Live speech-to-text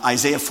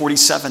Isaiah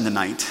 47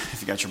 tonight.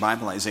 If you got your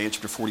Bible, Isaiah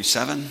chapter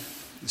 47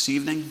 this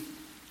evening.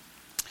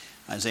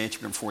 Isaiah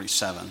chapter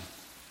 47.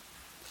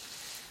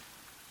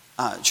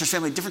 Church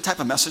family, different type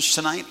of message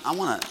tonight. I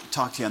want to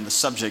talk to you on the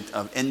subject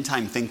of end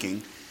time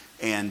thinking.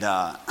 And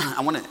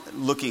I want to,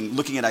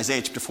 looking at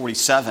Isaiah chapter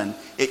 47,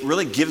 it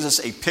really gives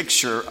us a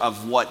picture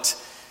of what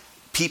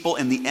people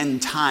in the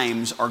end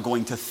times are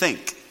going to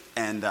think.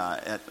 And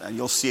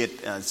you'll see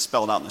it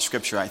spelled out in the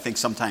scripture. I think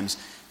sometimes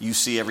you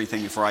see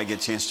everything before I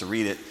get a chance to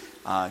read it,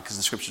 because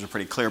the scriptures are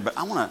pretty clear. But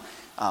I want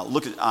to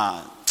look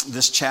at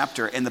this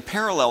chapter, and the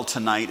parallel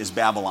tonight is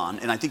Babylon,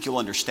 and I think you'll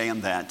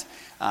understand that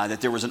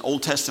there was an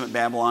Old Testament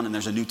Babylon and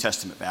there's a New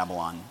Testament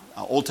Babylon.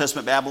 Old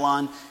Testament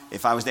Babylon,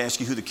 if I was to ask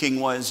you who the king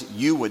was,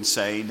 you would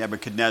say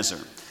Nebuchadnezzar.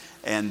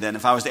 And then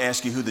if I was to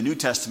ask you who the New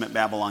Testament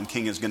Babylon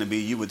king is going to be,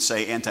 you would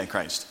say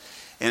Antichrist.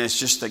 And it's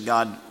just that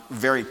God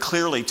very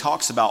clearly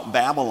talks about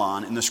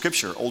Babylon in the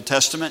scripture, Old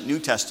Testament, New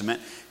Testament.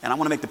 And I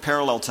want to make the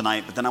parallel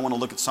tonight, but then I want to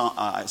look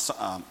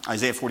at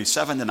Isaiah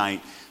 47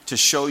 tonight to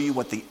show you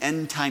what the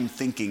end time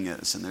thinking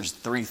is. And there's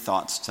 3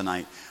 thoughts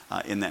tonight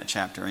in that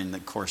chapter. And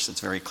of course,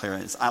 it's very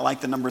clear. I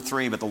like the number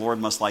 3, but the Lord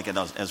must like it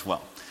as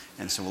well.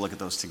 And so we'll look at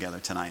those together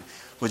tonight.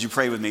 Would you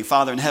pray with me?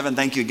 Father in heaven,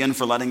 thank you again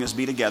for letting us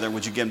be together.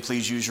 Would you again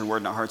please use your word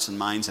in our hearts and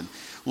minds? And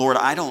Lord,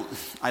 I don't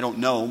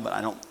know, but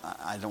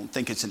I don't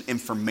think it's an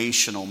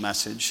informational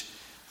message.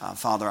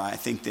 Father, I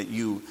think that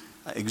you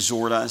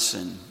exhort us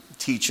and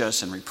teach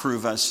us and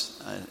reprove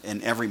us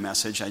in every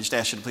message. I just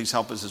ask you to please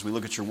help us as we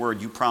look at your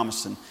word. You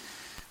promised in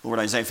Lord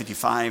Isaiah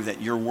 55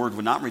 that your word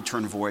would not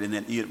return void and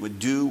that it would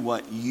do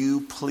what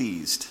you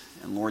pleased.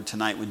 And Lord,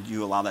 tonight would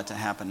you allow that to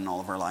happen in all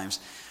of our lives.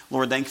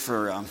 Lord, thank you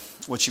for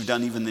what you've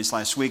done even this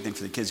last week. Thank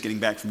you for the kids getting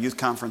back from youth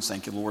conference.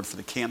 Thank you, Lord, for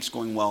the camps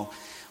going well.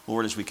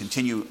 Lord, as we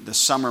continue the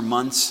summer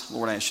months,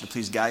 Lord, I ask you to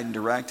please guide and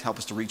direct. Help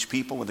us to reach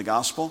people with the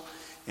gospel.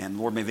 And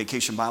Lord, may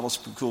Vacation Bible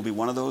School be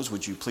one of those.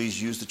 Would you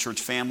please use the church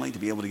family to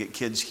be able to get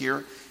kids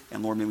here?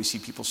 And Lord, may we see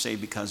people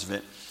saved because of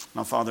it.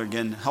 Now, Father,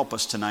 again, help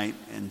us tonight.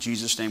 In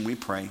Jesus' name we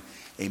pray.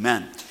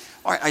 Amen.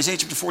 All right, Isaiah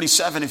chapter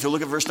 47, if you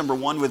look at verse number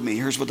 1 with me,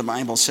 here's what the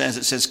Bible says.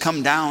 It says,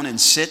 "Come down and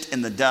sit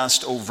in the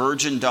dust, O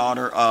virgin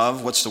daughter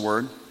of," what's the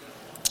word?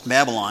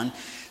 Babylon.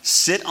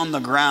 "Sit on the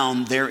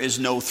ground, there is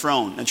no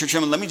throne." Now, church,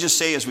 let me just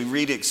say as we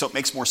read it so it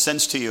makes more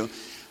sense to you,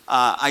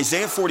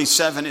 Isaiah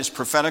 47 is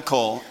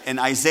prophetical, and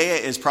Isaiah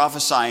is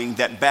prophesying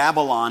that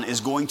Babylon is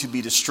going to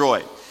be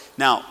destroyed.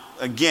 Now,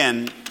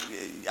 again,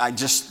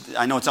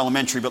 I know it's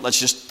elementary, but let's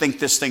just think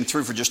this thing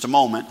through for just a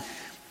moment.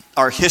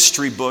 Our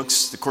history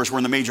books, of course we're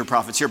in the major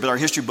prophets here, but our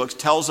history books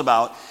tells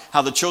about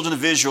how the children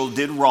of Israel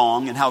did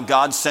wrong and how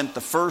God sent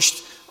the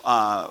first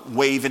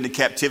wave into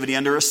captivity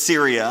under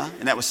Assyria,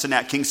 and that was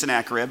King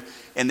Sennacherib,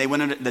 and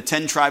the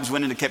 10 tribes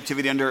went into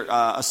captivity under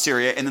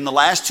Assyria, and then the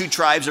last 2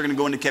 tribes are going to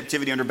go into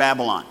captivity under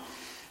Babylon.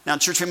 Now,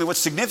 church family, what's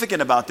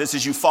significant about this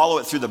as you follow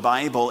it through the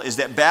Bible is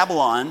that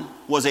Babylon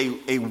was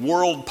a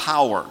world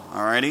power,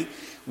 all righty?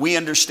 We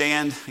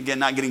understand, again,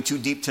 not getting too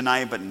deep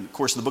tonight, but of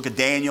course in the book of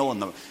Daniel,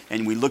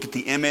 and we look at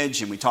the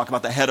image, and we talk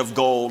about the head of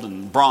gold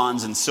and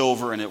bronze and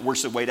silver, and it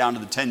works its way down to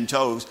the 10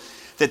 toes,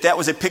 that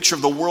was a picture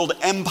of the world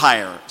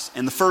empires.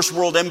 And the first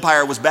world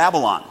empire was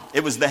Babylon.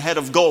 It was the head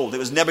of gold. It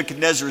was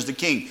Nebuchadnezzar as the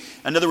king.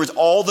 In other words,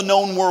 all the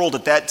known world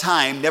at that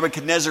time,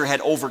 Nebuchadnezzar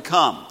had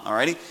overcome, all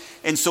righty?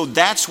 And so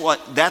that's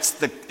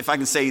the, if I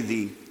can say,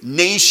 the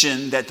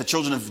nation that the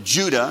children of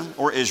Judah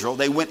or Israel,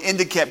 they went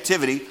into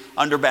captivity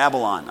under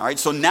Babylon. All right,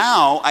 so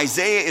now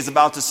Isaiah is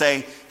about to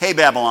say, "Hey,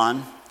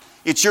 Babylon,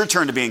 it's your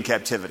turn to be in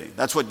captivity."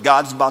 That's what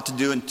God's about to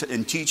do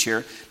and teach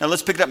here. Now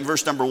let's pick it up in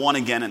verse number 1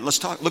 again, and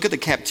look at the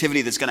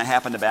captivity that's going to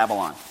happen to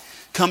Babylon.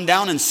 "Come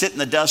down and sit in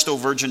the dust, O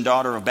virgin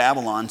daughter of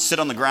Babylon. Sit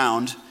on the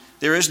ground.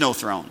 There is no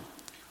throne.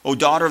 O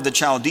daughter of the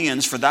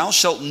Chaldeans, for thou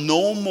shalt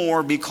no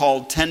more be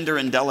called tender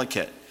and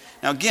delicate."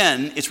 Now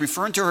again, it's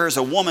referring to her as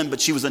a woman,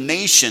 but she was a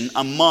nation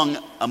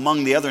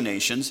among the other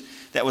nations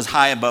that was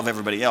high above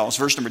everybody else.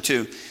 Verse number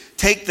 2,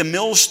 "Take the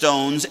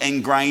millstones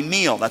and grind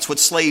meal." That's what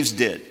slaves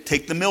did.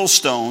 "Take the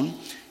millstone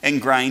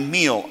and grind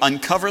meal.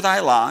 Uncover thy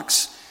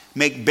locks,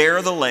 make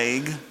bare the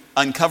leg,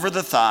 uncover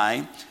the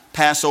thigh,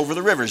 pass over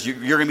the rivers." You're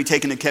going to be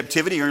taken into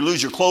captivity. You're going to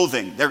lose your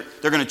clothing. They're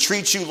going to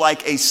treat you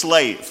like a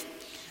slave.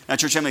 Now,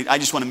 church family, I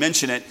just want to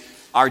mention it.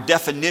 Our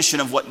definition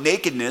of what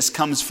nakedness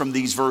comes from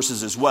these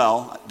verses as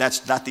well.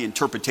 That's not the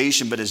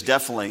interpretation, but is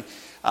definitely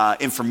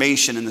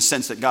information in the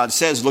sense that God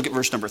says, look at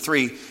verse number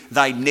 3,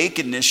 "Thy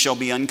nakedness shall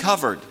be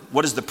uncovered."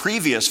 What does the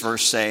previous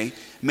verse say?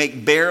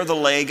 "Make bare the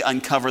leg,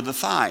 uncover the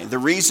thigh." The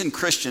reason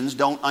Christians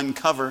don't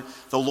uncover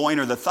the loin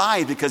or the thigh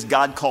is because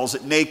God calls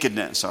it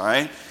nakedness, all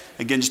right?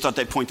 Again, just thought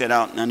I'd point that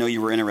out, and I know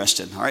you were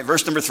interested. All right,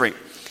 verse number 3.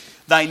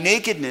 "Thy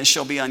nakedness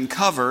shall be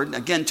uncovered."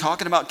 Again,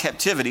 talking about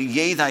captivity.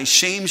 "Yea, thy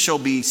shame shall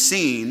be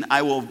seen.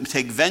 I will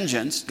take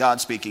vengeance," God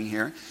speaking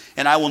here,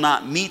 "and I will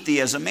not meet thee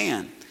as a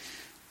man."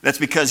 That's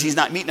because he's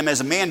not meeting him as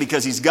a man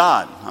because he's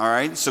God, all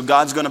right? So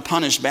God's going to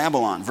punish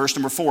Babylon. Verse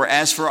number 4,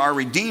 "As for our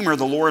Redeemer,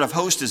 the Lord of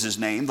hosts is his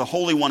name, the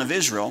Holy One of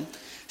Israel,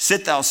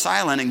 Sit thou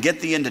silent and get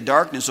thee into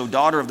darkness, O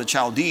daughter of the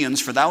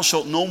Chaldeans, for thou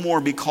shalt no more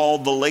be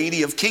called the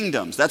lady of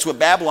kingdoms. That's what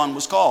Babylon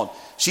was called.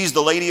 She's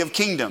the lady of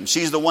kingdoms.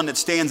 She's the one that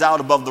stands out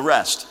above the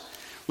rest.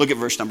 Look at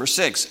verse number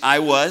 6. I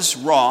was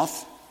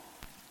wroth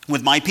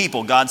with my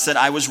people. God said,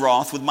 I was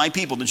wroth with my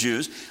people, the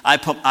Jews.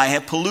 I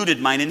have polluted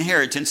mine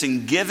inheritance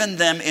and given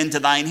them into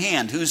thine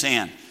hand. Whose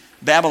hand?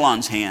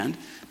 Babylon's hand.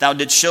 Thou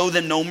didst show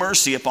them no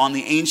mercy. Upon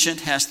the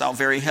ancient hast thou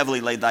very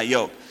heavily laid thy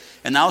yoke.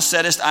 And thou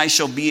saidest, I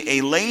shall be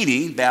a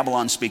lady,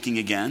 Babylon speaking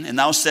again, and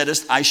thou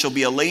saidest, I shall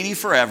be a lady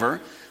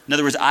forever. In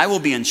other words, I will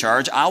be in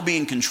charge, I'll be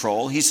in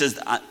control. He says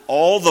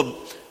all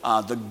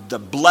the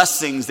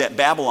blessings that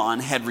Babylon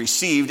had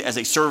received as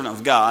a servant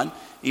of God,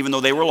 even though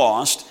they were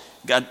lost,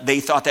 God, they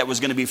thought that was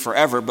going to be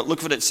forever. But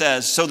look what it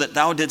says, so that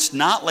thou didst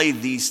not lay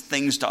these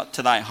things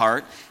to thy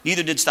heart,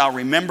 neither didst thou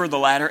remember the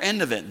latter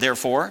end of it.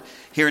 Therefore,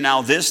 hear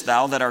now this,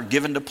 thou that art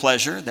given to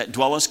pleasure, that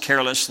dwellest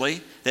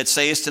carelessly, that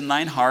sayest in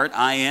thine heart,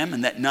 I am,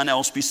 and that none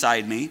else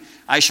beside me.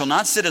 I shall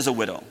not sit as a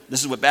widow.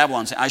 This is what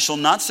Babylon said. I shall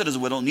not sit as a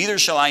widow, neither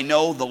shall I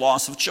know the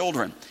loss of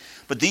children.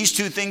 But these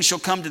two things shall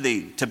come to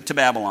thee, to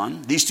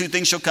Babylon. These two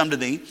things shall come to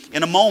thee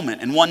in a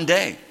moment, in one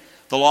day.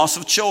 The loss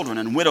of children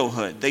and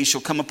widowhood, they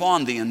shall come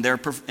upon thee in their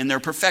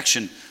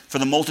perfection, for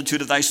the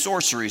multitude of thy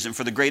sorceries and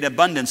for the great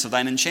abundance of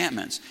thine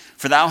enchantments.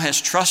 For thou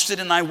hast trusted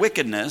in thy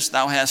wickedness,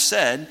 thou hast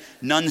said,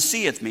 none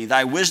seeth me.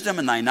 Thy wisdom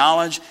and thy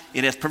knowledge,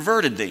 it hath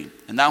perverted thee.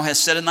 And thou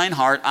hast said in thine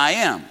heart, I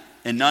am,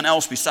 and none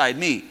else beside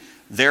me.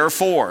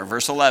 Therefore,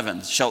 verse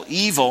 11, shall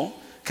evil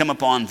come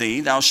upon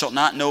thee, thou shalt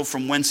not know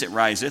from whence it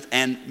riseth,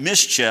 and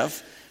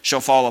mischief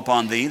shall fall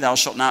upon thee, thou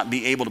shalt not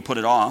be able to put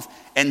it off.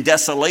 And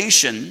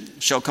desolation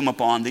shall come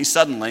upon thee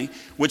suddenly,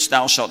 which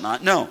thou shalt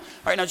not know. All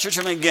right, now, church,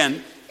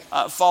 again,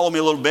 follow me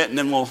a little bit, and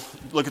then we'll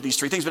look at these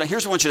three things. But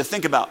here's what I want you to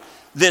think about.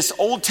 This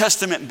Old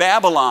Testament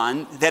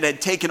Babylon that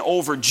had taken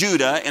over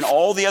Judah and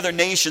all the other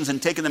nations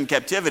and taken them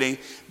captivity,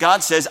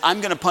 God says,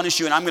 I'm going to punish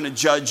you and I'm going to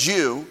judge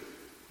you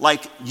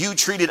like you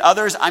treated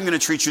others. I'm going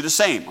to treat you the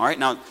same. All right,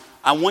 now,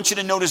 I want you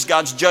to notice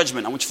God's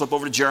judgment. I want you to flip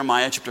over to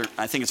Jeremiah chapter,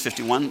 I think it's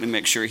 51. Let me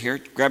make sure here.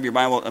 Grab your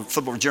Bible and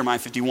flip over to Jeremiah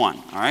 51.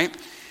 All right.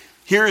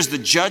 Here is the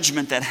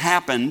judgment that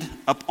happened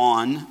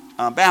upon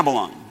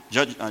Babylon.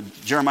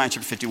 Jeremiah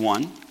chapter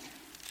 51.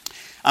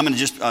 I'm going to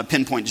just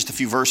pinpoint just a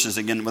few verses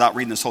again without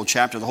reading this whole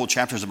chapter. The whole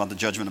chapter is about the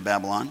judgment of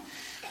Babylon.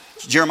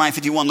 Jeremiah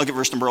 51, look at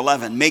verse number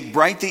 11. Make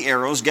bright the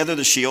arrows, gather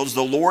the shields.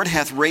 The Lord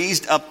hath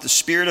raised up the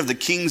spirit of the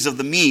kings of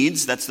the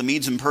Medes, that's the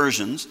Medes and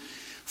Persians,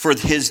 for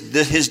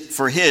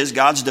his,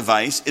 God's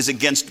device, is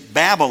against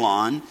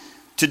Babylon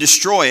to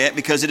destroy it,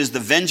 because it is the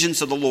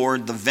vengeance of the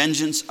Lord, the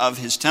vengeance of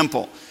his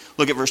temple.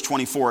 Look at verse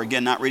 24.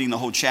 Again, not reading the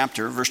whole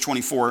chapter. Verse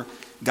 24,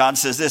 God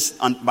says this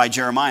by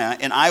Jeremiah,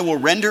 and I will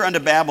render unto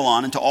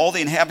Babylon and to all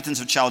the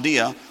inhabitants of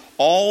Chaldea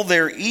all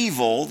their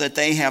evil that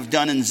they have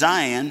done in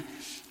Zion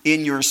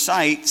in your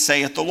sight,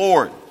 saith the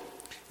Lord.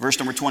 Verse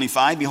number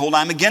 25, behold,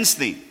 I am against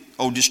thee,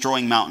 O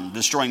destroying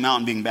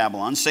mountain being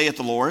Babylon, saith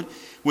the Lord,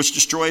 which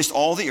destroyest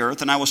all the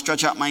earth, and I will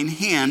stretch out mine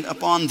hand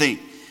upon thee.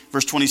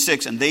 Verse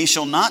 26, and they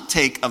shall not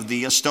take of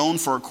thee a stone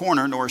for a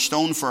corner, nor a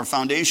stone for a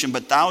foundation,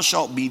 but thou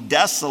shalt be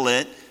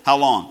desolate. How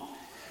long?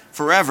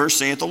 Forever,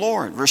 saith the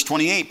Lord. Verse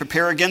 28,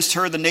 prepare against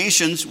her the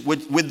nations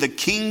with the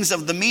kings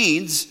of the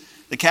Medes,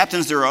 the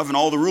captains thereof, and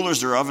all the rulers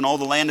thereof, and all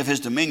the land of his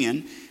dominion.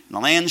 And the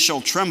land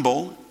shall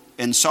tremble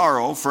in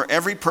sorrow, for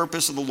every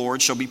purpose of the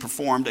Lord shall be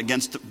performed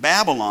against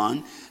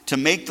Babylon, to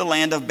make the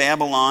land of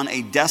Babylon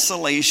a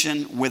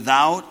desolation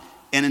without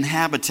an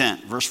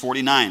inhabitant. Verse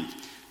 49.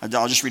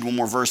 I'll just read one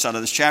more verse out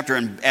of this chapter.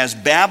 And as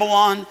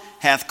Babylon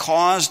hath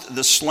caused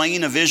the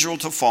slain of Israel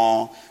to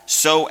fall,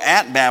 so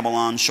at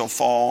Babylon shall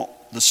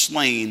fall the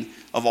slain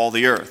of all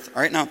the earth.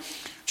 All right, now,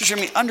 just let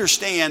me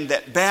understand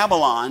that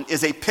Babylon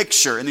is a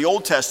picture, in the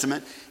Old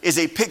Testament, is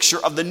a picture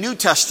of the New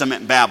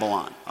Testament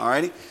Babylon. All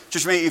right?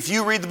 Just remember, if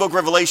you read the book of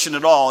Revelation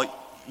at all,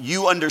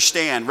 you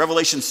understand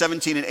Revelation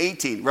 17 and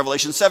 18.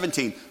 Revelation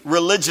 17,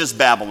 religious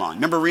Babylon.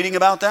 Remember reading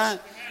about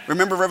that?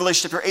 Remember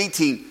Revelation chapter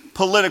 18,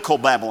 political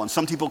Babylon.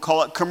 Some people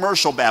call it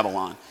commercial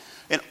Babylon.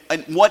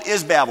 And what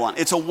is Babylon?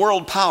 It's a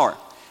world power.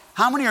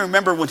 How many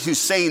remember when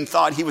Hussein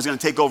thought he was going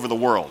to take over the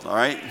world? All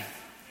right?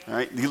 All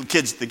right? The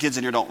kids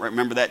in here don't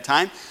remember that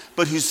time.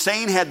 But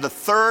Hussein had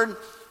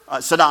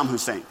Saddam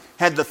Hussein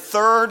had the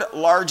third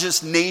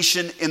largest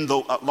nation in the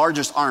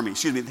largest army.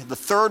 The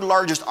third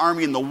largest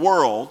army in the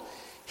world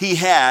he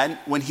had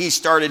when he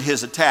started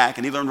his attack.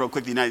 And he learned real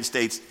quick the United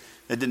States,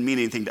 that didn't mean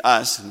anything to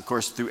us. And of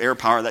course, through air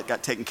power, that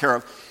got taken care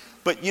of.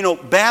 But, you know,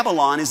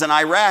 Babylon is in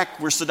Iraq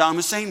where Saddam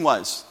Hussein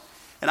was.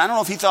 And I don't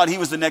know if he thought he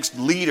was the next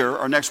leader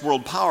or next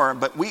world power,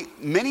 but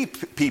many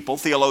people,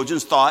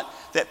 theologians, thought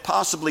that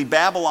possibly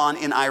Babylon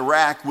in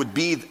Iraq would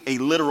be a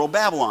literal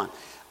Babylon.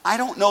 I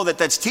don't know that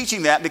that's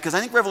teaching that, because I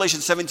think Revelation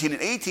 17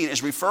 and 18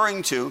 is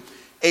referring to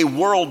a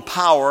world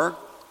power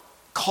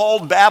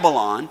called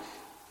Babylon,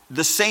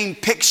 the same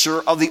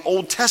picture of the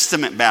Old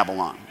Testament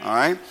Babylon. All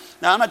right?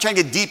 Now, I'm not trying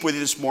to get deep with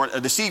you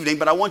this evening,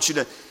 but I want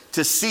you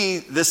to see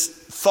this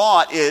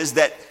thought is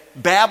that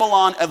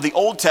Babylon of the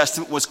Old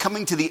Testament was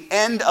coming to the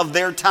end of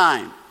their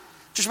time.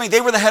 Just I mean,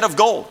 they were the head of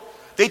gold.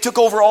 They took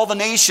over all the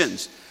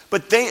nations.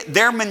 But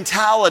their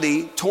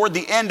mentality toward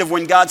the end of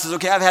when God says,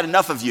 okay, I've had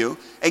enough of you,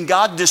 and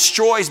God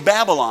destroys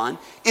Babylon,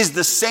 is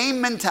the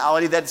same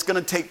mentality that's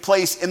going to take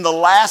place in the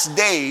last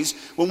days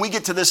when we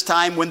get to this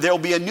time when there'll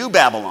be a new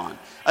Babylon,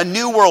 a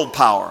new world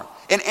power,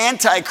 an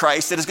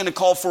antichrist that is going to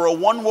call for a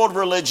one world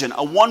religion,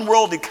 a one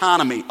world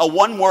economy, a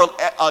one world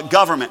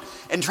government,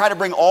 and try to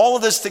bring all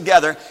of this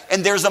together.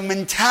 And there's a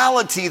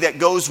mentality that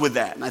goes with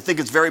that. And I think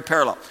it's very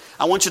parallel.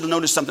 I want you to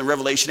notice something,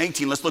 Revelation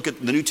 18. Let's look at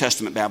the New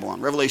Testament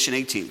Babylon. Revelation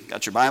 18.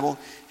 Got your Bible?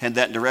 Head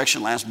that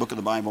direction, last book of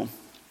the Bible.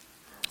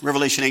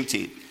 Revelation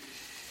 18.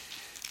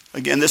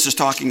 Again, this is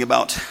talking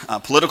about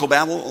political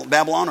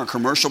Babylon or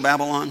commercial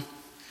Babylon.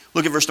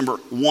 Look at verse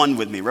number 1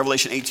 with me.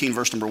 Revelation 18,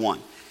 verse number 1.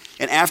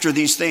 And after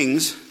these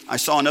things, I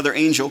saw another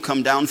angel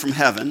come down from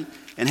heaven,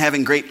 and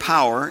having great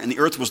power, and the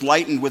earth was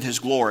lightened with his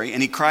glory.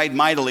 And he cried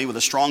mightily with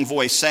a strong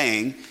voice,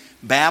 saying,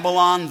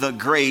 Babylon the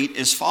great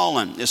is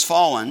fallen,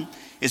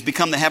 is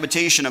become the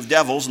habitation of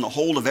devils, and the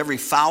hold of every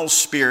foul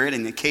spirit,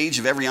 and the cage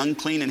of every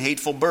unclean and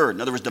hateful bird.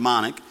 In other words,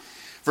 demonic.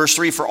 Verse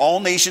 3, for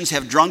all nations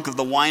have drunk of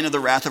the wine of the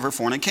wrath of her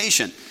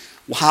fornication.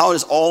 Well, how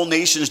is all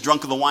nations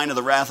drunk of the wine of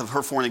the wrath of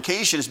her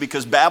fornication? Is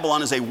because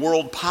Babylon is a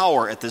world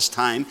power at this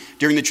time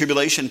during the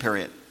tribulation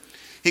period.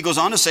 He goes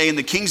on to say, and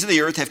the kings of the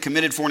earth have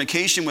committed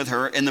fornication with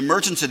her, and the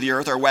merchants of the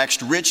earth are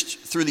waxed rich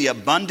through the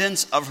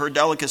abundance of her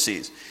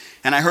delicacies.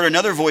 And I heard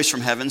another voice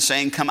from heaven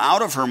saying, come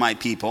out of her, my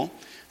people.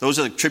 Those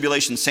are the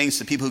tribulation saints,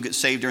 the people who get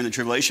saved during the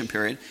tribulation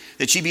period,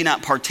 that ye be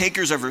not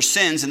partakers of her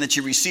sins, and that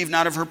ye receive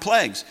not of her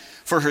plagues.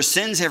 For her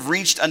sins have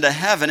reached unto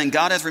heaven, and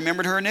God hath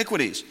remembered her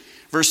iniquities.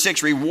 Verse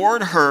 6,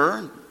 reward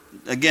her,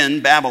 again,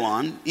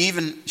 Babylon,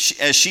 even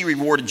as she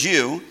rewarded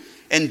you,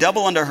 and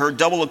double unto her,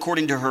 double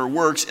according to her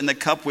works, in the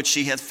cup which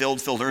she hath filled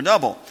her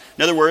double.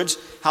 In other words,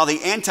 how the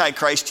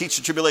Antichrist teaches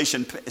the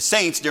tribulation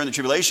saints during the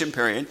tribulation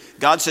period,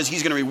 God says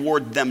he's going to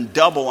reward them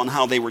double on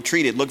how they were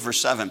treated. Look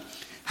verse 7.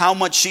 How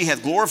much she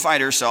hath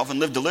glorified herself and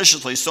lived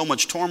deliciously, so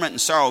much torment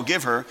and sorrow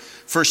give her,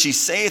 for she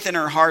saith in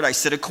her heart, I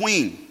sit a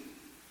queen.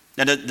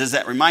 Now, does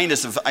that remind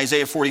us of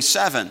Isaiah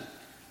 47?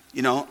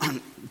 You know,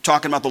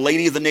 talking about the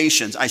lady of the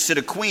nations. I sit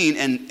a queen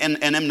and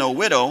am no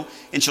widow,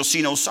 and shall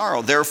see no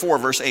sorrow. Therefore,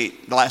 verse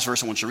 8, the last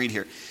verse I want you to read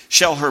here.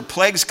 Shall her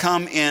plagues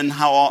come in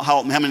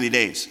how many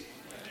days?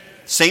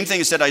 Same thing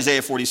as said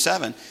Isaiah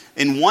 47.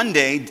 In one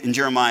day, in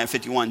Jeremiah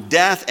 51,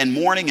 death and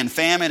mourning and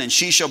famine, and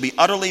she shall be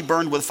utterly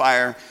burned with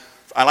fire.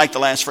 I like the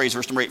last phrase,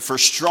 verse number 8. For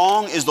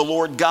strong is the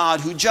Lord God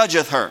who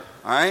judgeth her.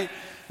 All right?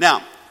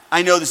 Now,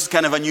 I know this is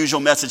kind of an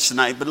unusual message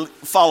tonight, but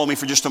follow me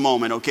for just a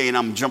moment, okay? And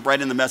I'm going to jump right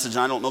in the message,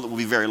 and I don't know that we'll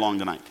be very long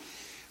tonight.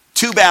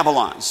 Two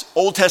Babylons.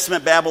 Old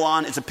Testament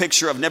Babylon is a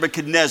picture of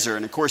Nebuchadnezzar,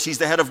 and of course, he's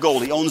the head of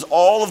gold. He owns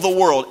all of the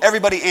world.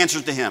 Everybody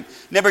answers to him.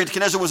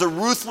 Nebuchadnezzar was a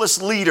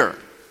ruthless leader,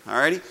 all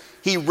right?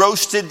 He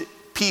roasted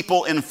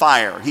people in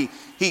fire.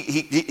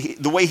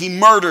 The way he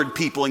murdered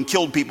people and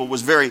killed people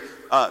was very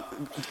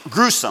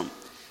gruesome.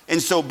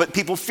 And so, but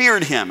people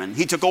feared him, and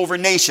he took over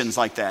nations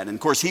like that. And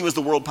of course, he was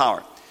the world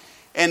power.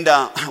 And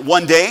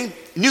one day,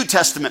 New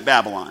Testament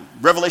Babylon,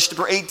 Revelation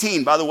chapter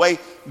 18, by the way,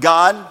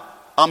 God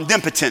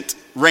omnipotent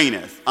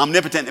reigneth.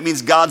 Omnipotent, it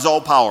means God's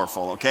all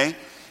powerful, okay?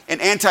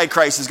 And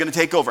Antichrist is going to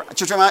take over.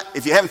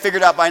 If you haven't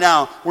figured out by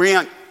now,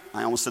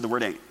 I almost said the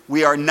word ain't.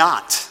 We are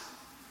not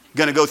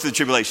going to go through the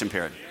tribulation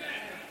period.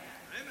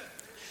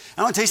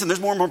 I want to tell you something,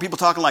 there's more and more people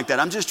talking like that.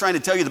 I'm just trying to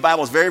tell you the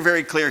Bible is very,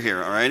 very clear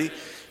here, all righty?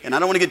 And I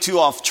don't want to get too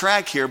off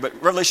track here, but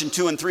Revelation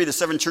 2 and 3, the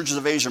 7 churches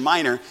of Asia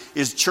Minor,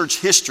 is church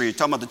history. You're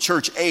talking about the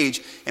church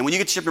age. And when you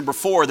get to chapter number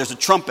 4, there's a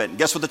trumpet. And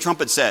guess what the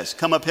trumpet says?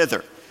 Come up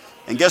hither.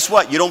 And guess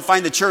what? You don't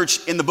find the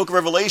church in the book of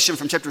Revelation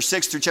from chapter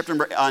 6 through chapter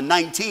number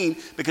 19,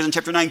 because in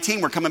chapter 19,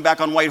 we're coming back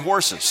on white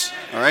horses.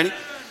 All righty?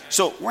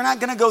 So we're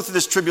not going to go through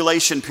this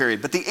tribulation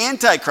period. But the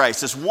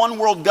Antichrist, this one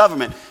world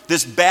government,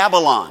 this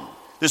Babylon,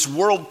 this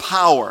world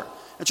power,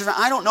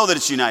 I don't know that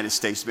it's the United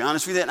States, to be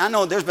honest with you. And I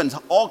know there's been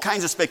all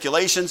kinds of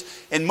speculations,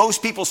 and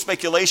most people's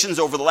speculations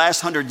over the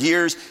last 100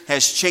 years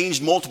has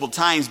changed multiple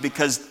times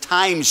because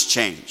times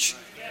change.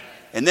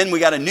 And then we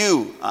got a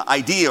new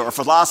idea or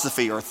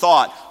philosophy or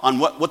thought on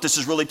what this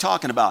is really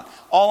talking about.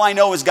 All I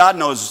know is God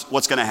knows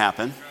what's going to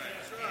happen.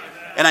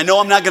 And I know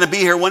I'm not going to be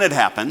here when it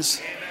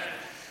happens.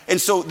 And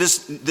so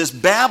this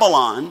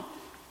Babylon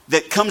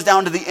that comes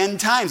down to the end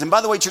times. And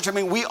by the way, church,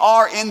 we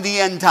are in the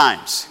end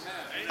times.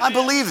 I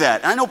believe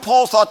that. And I know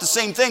Paul thought the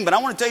same thing, but I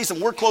want to tell you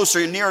something. We're closer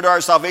and nearer to our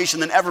salvation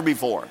than ever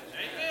before.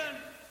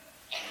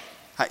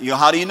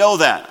 How do you know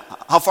that?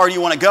 How far do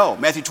you want to go?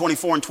 Matthew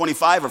 24 and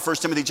 25 or 1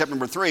 Timothy chapter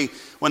number 3.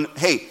 When,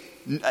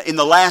 in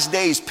the last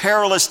days,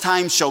 perilous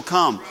times shall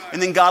come.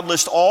 And then God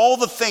lists all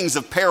the things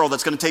of peril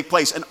that's going to take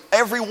place. And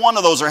every one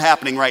of those are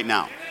happening right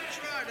now.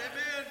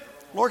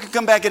 Lord could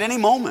come back at any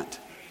moment.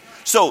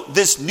 So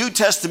this New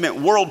Testament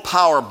world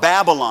power,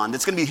 Babylon,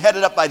 that's going to be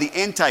headed up by the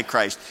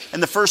Antichrist.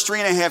 And the first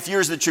 3.5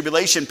 years of the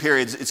tribulation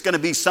periods, it's going to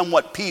be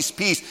somewhat peace,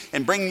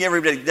 and bringing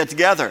everybody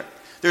together.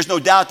 There's no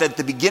doubt that at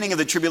the beginning of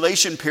the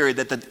tribulation period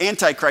that the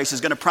Antichrist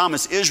is going to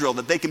promise Israel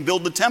that they can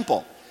build the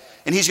temple.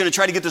 And he's going to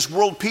try to get this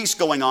world peace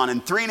going on.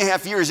 And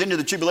 3.5 years into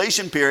the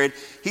tribulation period,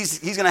 he's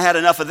going to have had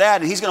enough of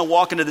that. And he's going to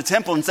walk into the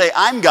temple and say,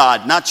 I'm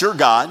God, not your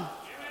God. Amen.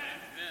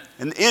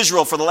 And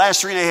Israel, for the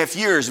last 3.5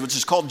 years, which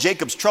is called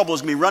Jacob's trouble,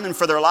 is going to be running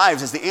for their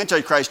lives as the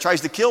Antichrist tries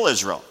to kill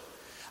Israel.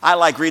 I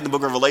like reading the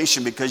book of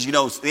Revelation because,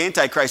 the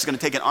Antichrist is going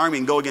to take an army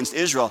and go against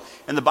Israel.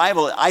 And the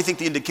Bible, I think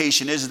the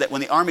indication is that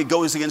when the army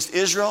goes against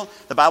Israel,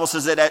 the Bible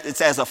says that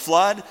it's as a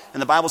flood.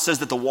 And the Bible says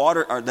that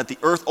that the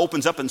earth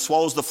opens up and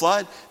swallows the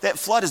flood. That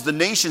flood is the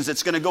nations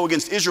that's going to go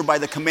against Israel by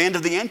the command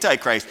of the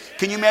Antichrist.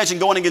 Can you imagine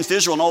going against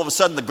Israel and all of a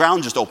sudden the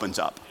ground just opens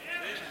up?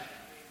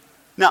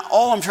 Now,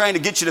 all I'm trying to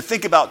get you to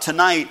think about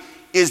tonight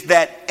is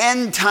that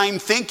end time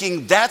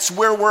thinking. That's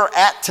where we're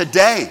at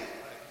today.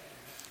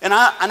 And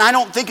I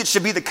don't think it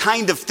should be the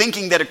kind of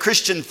thinking that a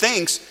Christian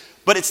thinks,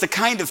 but it's the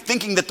kind of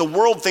thinking that the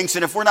world thinks,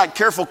 and if we're not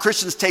careful,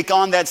 Christians take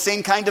on that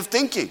same kind of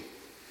thinking.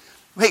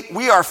 Hey,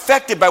 we are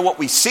affected by what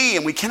we see,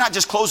 and we cannot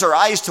just close our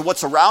eyes to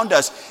what's around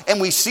us, and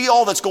we see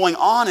all that's going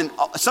on, and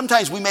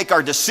sometimes we make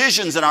our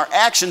decisions and our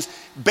actions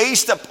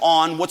based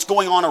upon what's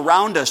going on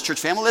around us. Church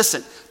family,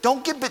 listen,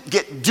 don't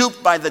get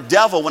duped by the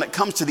devil when it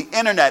comes to the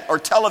internet or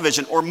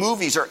television or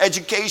movies or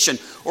education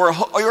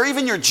or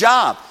even your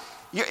job.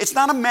 It's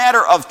not a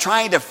matter of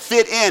trying to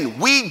fit in.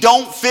 We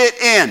don't fit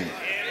in.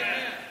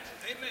 Amen.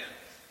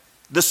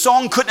 The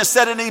song couldn't have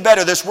said it any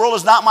better. This world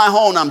is not my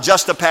home. I'm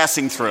just a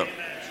passing through.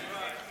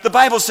 The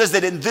Bible says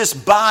that in this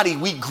body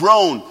we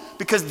groan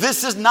because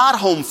this is not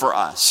home for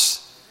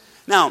us.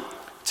 Now,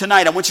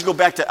 tonight I want you to go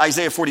back to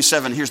Isaiah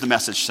 47. Here's the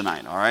message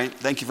tonight, all right?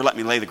 Thank you for letting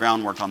me lay the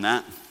groundwork on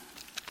that.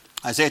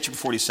 Isaiah chapter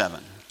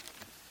 47.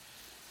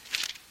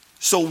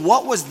 So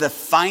what was the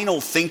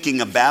final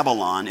thinking of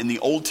Babylon in the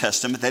Old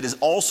Testament that is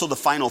also the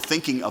final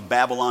thinking of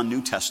Babylon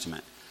New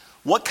Testament?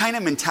 What kind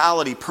of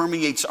mentality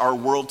permeates our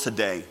world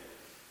today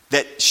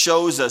that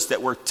shows us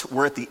that we're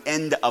at the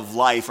end of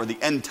life or the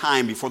end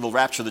time before the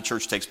rapture of the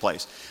church takes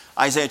place?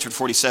 Isaiah chapter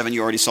 47,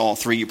 you already saw all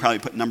three. You probably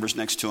put numbers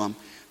next to them.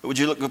 But would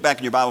you go back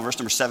in your Bible, verse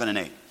number 7 and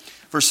 8.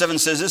 Verse 7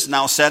 says this,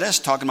 Now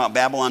saidest, talking about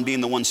Babylon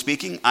being the one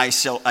speaking, I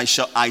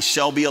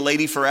shall be a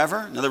lady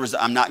forever. In other words,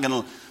 I'm not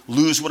going to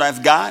lose what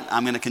I've got.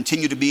 I'm going to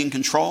continue to be in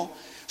control.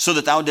 So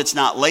that thou didst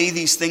not lay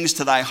these things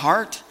to thy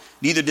heart,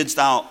 neither didst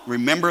thou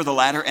remember the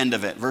latter end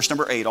of it. Verse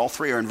number 8, all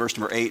three are in verse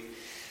number 8.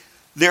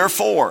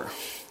 Therefore,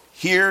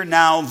 hear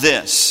now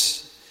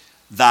this,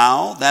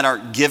 thou that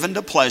art given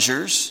to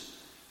pleasures,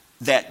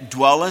 that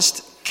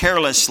dwellest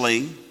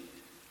carelessly,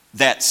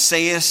 that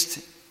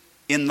sayest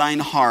in thine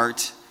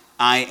heart,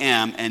 I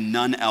am, and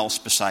none else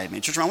beside me.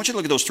 Church, I want you to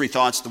look at those three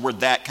thoughts. The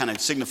word that kind of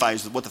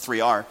signifies what the three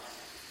are.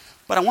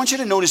 But I want you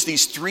to notice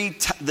these three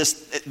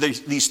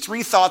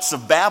thoughts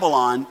of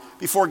Babylon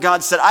before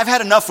God said, I've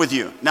had enough with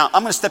you. Now,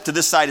 I'm going to step to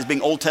this side as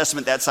being Old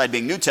Testament, that side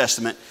being New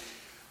Testament.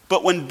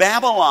 But when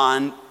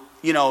Babylon,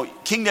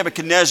 King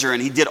Nebuchadnezzar,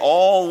 and he did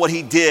all what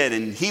he did,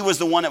 and he was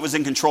the one that was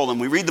in control.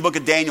 And we read the book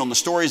of Daniel and the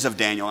stories of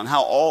Daniel and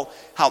how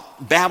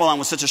Babylon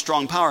was such a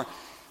strong power.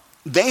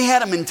 They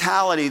had a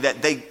mentality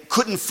that they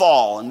couldn't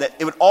fall and that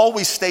it would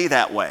always stay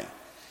that way.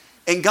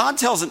 And God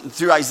tells it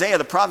through Isaiah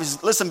the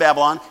prophet, listen,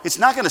 Babylon, it's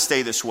not going to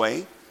stay this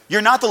way.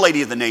 You're not the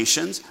lady of the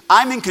nations.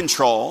 I'm in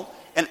control,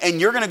 and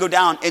you're going to go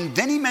down. And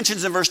then he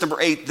mentions in verse number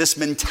 8 this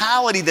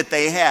mentality that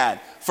they had.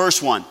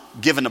 First one,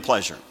 given to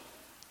pleasure.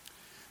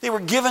 They were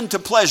given to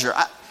pleasure.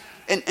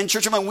 And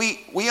church,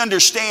 we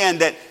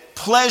understand that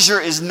pleasure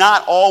is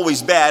not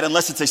always bad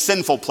unless it's a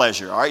sinful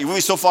pleasure. All right, you with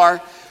me so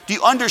far? Do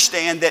you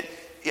understand that?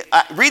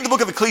 Read the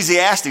book of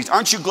Ecclesiastes.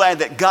 Aren't you glad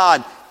that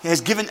God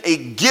has given a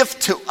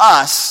gift to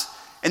us,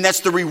 and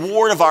that's the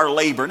reward of our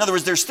labor? In other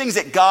words, there's things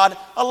that God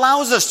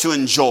allows us to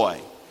enjoy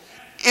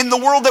in the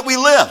world that we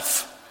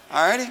live.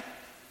 All righty?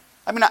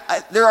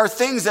 There are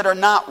things that are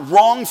not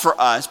wrong for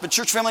us, but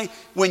church family,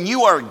 when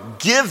you are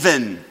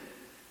given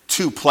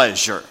to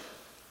pleasure,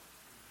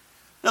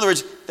 in other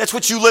words, that's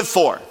what you live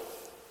for.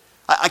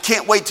 I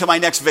can't wait till my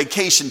next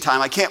vacation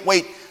time. I can't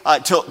wait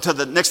till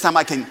the next time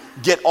I can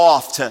get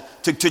off to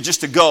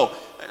just to go.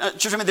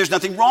 Church family, there's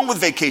nothing wrong with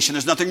vacation.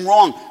 There's nothing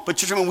wrong. But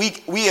church family,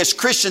 we as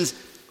Christians,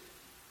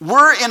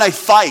 we're in a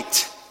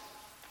fight.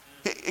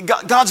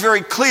 God's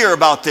very clear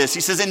about this.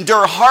 He says,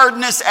 endure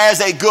hardness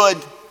as a good.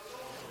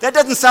 That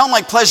doesn't sound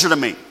like pleasure to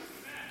me.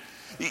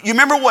 You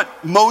remember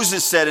what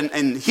Moses said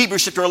in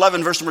Hebrews chapter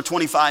 11, verse number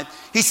 25?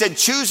 He said,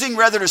 choosing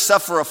rather to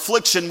suffer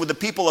affliction with the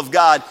people of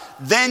God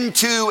than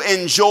to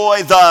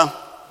enjoy the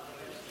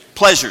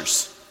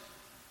pleasures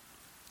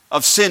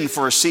of sin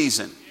for a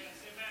season.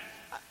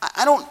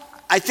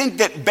 I think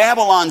that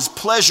Babylon's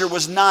pleasure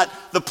was not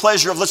the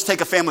pleasure of let's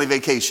take a family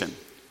vacation.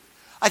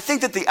 I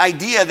think that the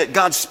idea that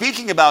God's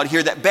speaking about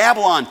here, that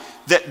Babylon,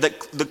 that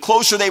the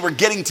closer they were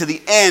getting to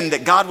the end,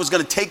 that God was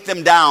going to take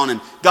them down and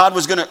God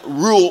was going to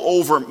rule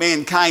over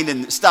mankind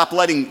and stop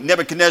letting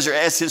Nebuchadnezzar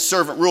as his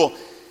servant rule.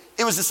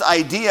 It was this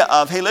idea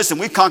of, hey, listen,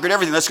 we've conquered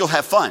everything. Let's go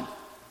have fun.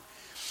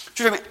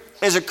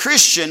 As a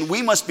Christian,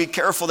 we must be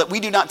careful that we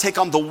do not take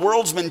on the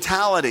world's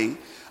mentality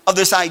of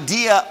this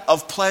idea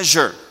of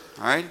pleasure.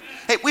 all right?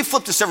 Hey, we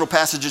flipped to several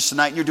passages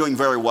tonight, and you're doing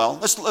very well.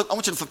 I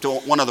want you to flip to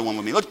one other one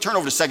with me. Turn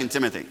over to 2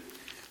 Timothy.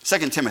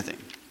 2 Timothy.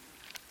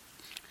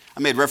 I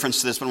made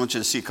reference to this, but I want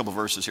you to see a couple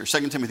verses here.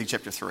 2 Timothy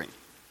chapter 3.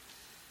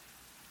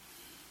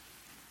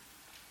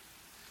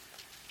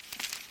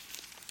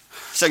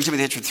 2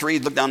 Timothy chapter 3,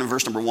 look down in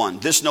verse number 1.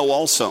 This know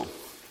also,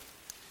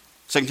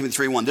 2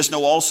 Timothy 3:1, this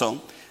know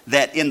also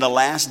that in the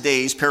last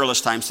days perilous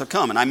times shall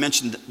come. And I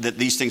mentioned that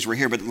these things were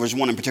here, but there's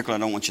one in particular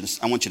I want you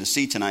to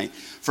see tonight.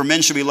 For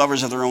men shall be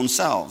lovers of their own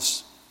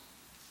selves,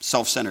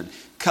 self-centered,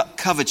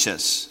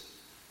 covetous,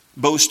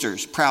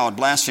 boasters, proud,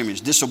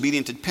 blasphemers,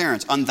 disobedient to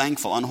parents,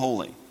 unthankful,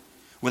 unholy,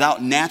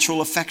 without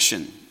natural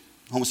affection,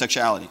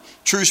 homosexuality,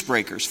 truce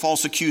breakers,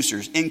 false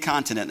accusers,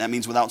 incontinent, that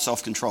means without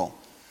self-control,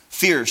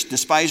 fierce,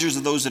 despisers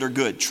of those that are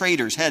good,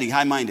 traitors, heady,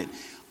 high-minded.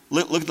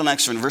 Look at the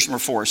next one, verse number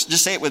 4.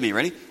 Just say it with me,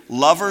 ready?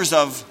 Lovers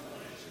of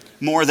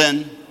more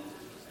than.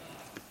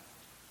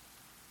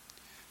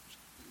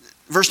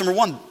 Verse number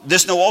 1,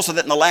 this know also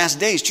that in the last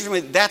days,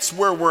 that's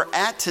where we're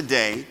at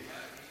today.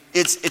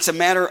 It's a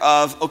matter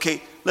of,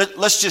 okay,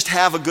 let's just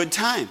have a good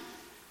time.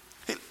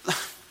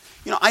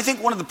 I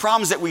think one of the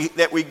problems that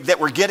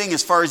we're getting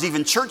as far as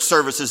even church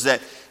services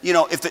that,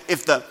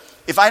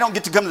 if I don't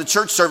get to come to the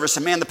church service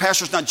and man, the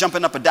pastor's not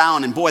jumping up and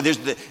down and boy,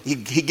 he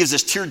gives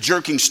this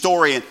tear-jerking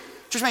story and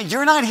just man,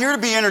 you're not here to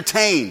be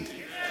entertained.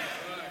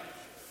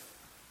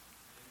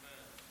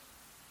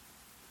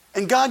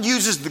 And God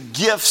uses the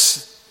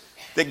gifts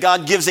that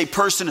God gives a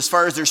person as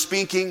far as they're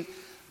speaking,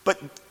 but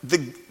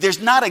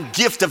there's not a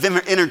gift of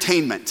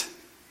entertainment.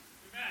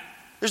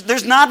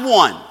 There's not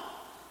one.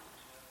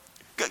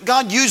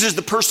 God uses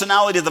the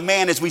personality of the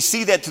man as we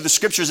see that through the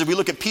scriptures as we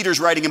look at Peter's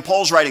writing and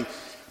Paul's writing.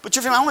 But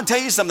I want to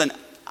tell you something.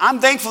 I'm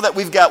thankful that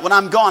we've got, when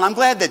I'm gone, I'm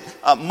glad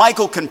that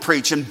Michael can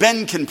preach and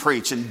Ben can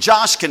preach and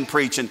Josh can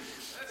preach. And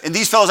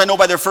these fellows I know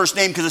by their first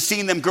name because I've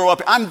seen them grow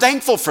up. I'm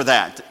thankful for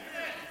that.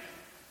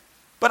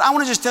 But I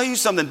want to just tell you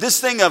something. This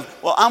thing of,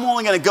 well, I'm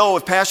only going to go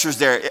if pastor's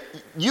there.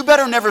 You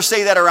better never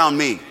say that around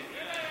me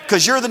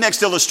because you're the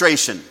next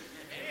illustration.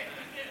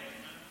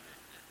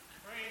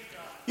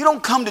 You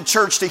don't come to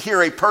church to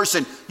hear a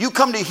person. You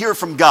come to hear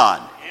from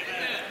God.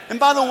 And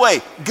by the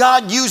way,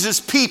 God uses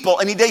people,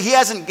 and he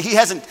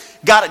hasn't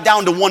got it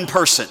down to one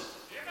person.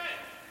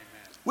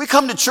 We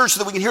come to church so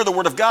that we can hear the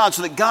word of God,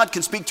 so that God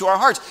can speak to our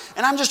hearts.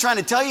 And I'm just trying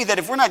to tell you that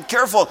if we're not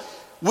careful,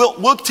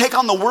 we'll take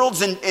on the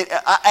world's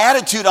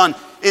attitude on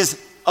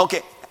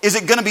is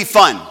it going to be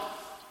fun?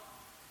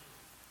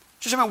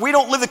 Just remember, we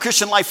don't live the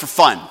Christian life for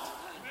fun.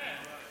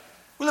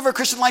 We live our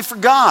Christian life for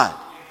God.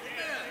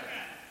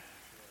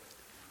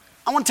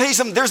 I want to tell you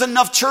something. There's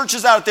enough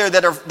churches out there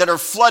that are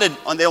flooded.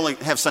 They only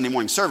have Sunday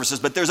morning services,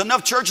 but there's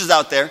enough churches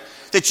out there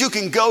that you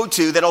can go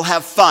to that'll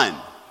have fun.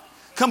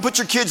 Come put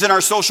your kids in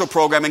our social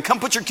program, and come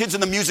put your kids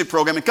in the music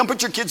program, and come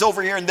put your kids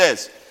over here in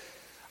this.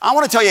 I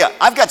want to tell you,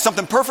 I've got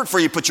something perfect for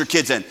you to put your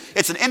kids in.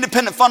 It's an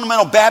independent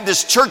fundamental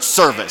Baptist church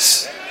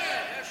service.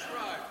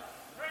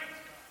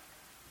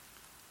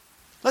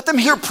 Let them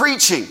hear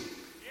preaching.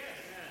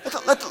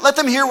 Let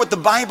them hear what the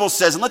Bible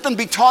says, and let them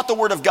be taught the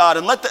Word of God,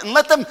 and let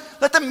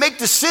them make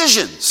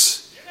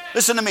decisions.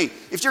 Listen to me.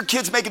 If your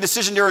kids make a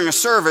decision during a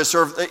service,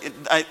 or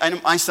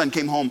my son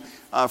came home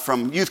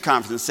from youth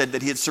conference and said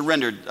that he had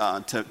surrendered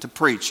to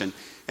preach, and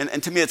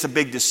to me it's a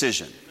big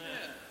decision.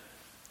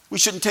 We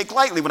shouldn't take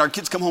lightly when our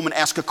kids come home and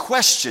ask a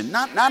question,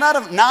 not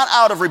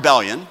out of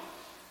rebellion.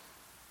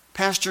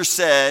 Pastor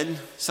said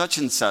such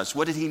and such.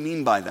 What did he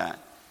mean by that?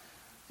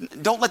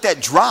 Don't let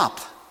that drop.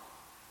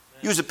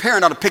 You as a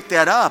parent ought to pick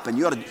that up, and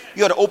you ought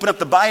to open up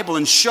the Bible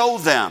and show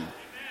them.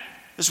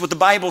 This is what the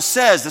Bible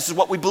says. This is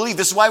what we believe.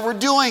 This is why we're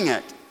doing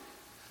it.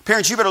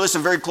 Parents, you better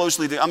listen very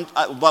closely to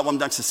what I'm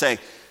next to say.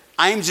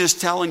 I'm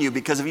just telling you,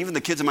 because of even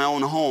the kids in my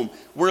own home,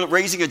 we're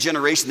raising a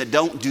generation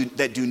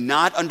that do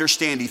not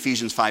understand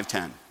Ephesians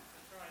 5:10.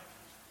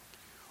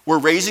 We're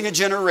raising a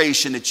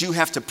generation that you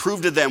have to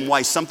prove to them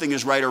why something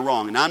is right or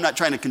wrong. And I'm not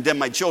trying to condemn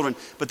my children,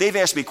 but they've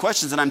asked me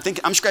questions, and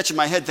I'm scratching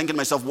my head thinking to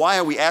myself, why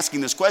are we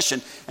asking this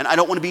question? And I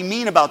don't want to be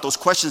mean about those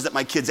questions that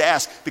my kids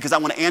ask, because I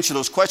want to answer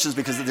those questions,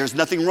 because there's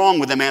nothing wrong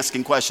with them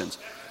asking questions.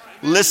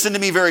 Listen to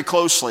me very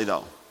closely,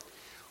 though.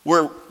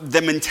 Where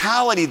the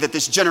mentality that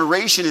this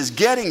generation is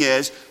getting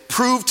is,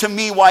 prove to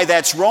me why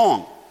that's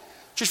wrong.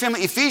 Church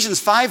family,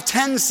 Ephesians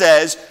 5:10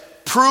 says,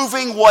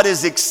 proving what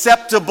is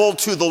acceptable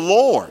to the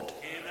Lord.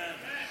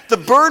 The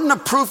burden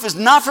of proof is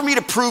not for me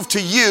to prove to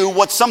you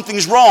what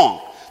something's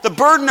wrong. The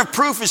burden of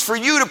proof is for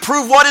you to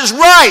prove what is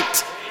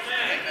right.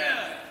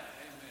 Amen.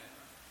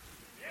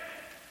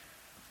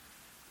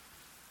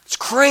 It's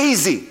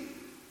crazy.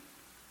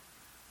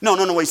 No,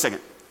 wait a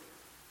second.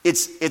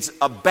 It's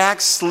a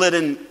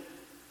backslidden,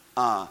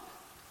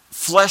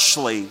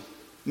 fleshly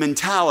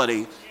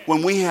mentality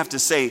when we have to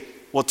say,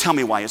 well, tell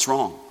me why it's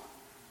wrong.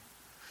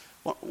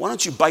 Why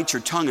don't you bite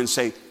your tongue and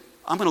say,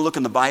 I'm going to look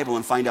in the Bible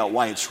and find out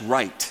why it's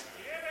right.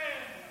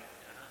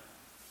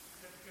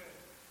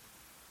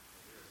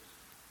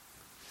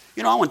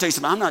 I want to tell you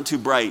something. I'm not too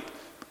bright.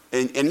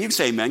 And you can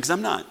say amen, because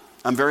I'm not.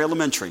 I'm very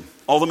elementary.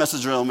 All the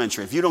messages are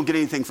elementary. If you don't get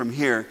anything from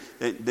here,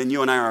 then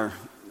you and I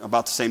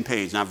about the same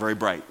page, not very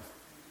bright.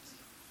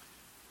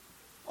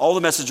 All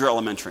the messages are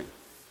elementary.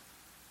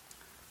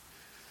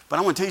 But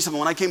I want to tell you something.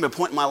 When I came to a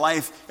point in my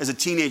life as a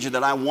teenager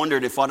that I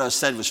wondered if what I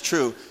said was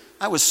true,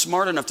 I was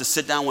smart enough to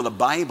sit down with a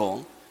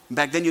Bible.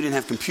 Back then you didn't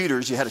have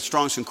computers. You had a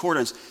Strong's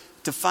Concordance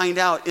to find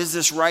out, is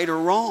this right or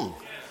wrong?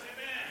 Yes,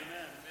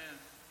 amen.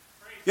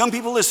 Young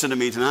people, listen to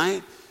me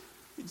tonight.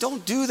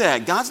 Don't do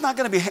that. God is not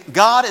going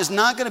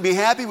to be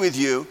happy with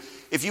you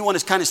if you want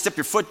to kind of step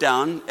your foot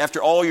down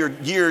after all your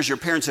years your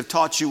parents have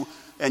taught you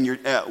and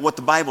what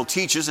the Bible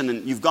teaches, and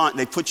then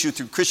they put you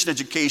through Christian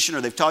education,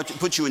 or they've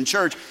put you in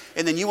church,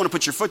 and then you want to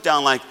put your foot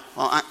down like,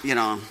 well, I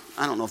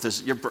don't know if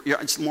this,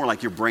 it's more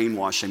like you're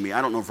brainwashing me.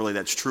 I don't know if really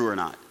that's true or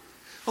not.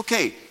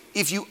 Okay,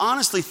 if you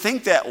honestly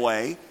think that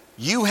way,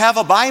 you have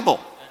a Bible.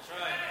 That's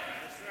right.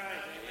 That's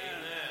right.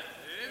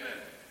 Amen.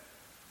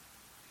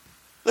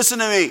 Listen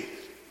to me.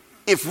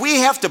 If we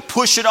have to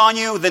push it on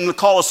you, then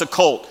call us a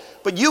cult.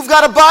 But you've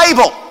got a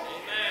Bible.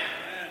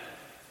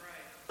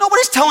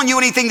 Nobody's telling you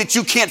anything that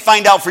you can't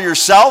find out for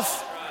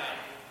yourself.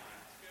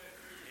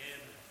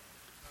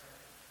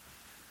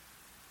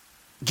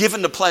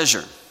 Given to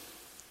pleasure.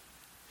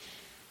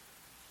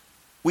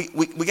 We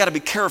got to be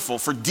careful.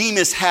 For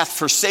Demas hath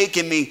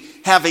forsaken me,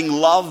 having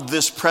loved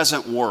this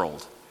present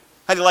world.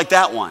 How do you like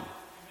that one?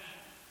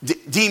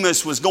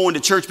 Demas was going to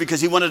church because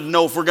he wanted to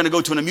know if we're going to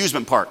go to an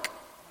amusement park.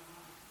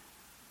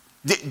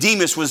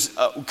 Demas was,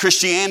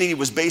 Christianity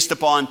was based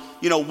upon,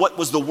 what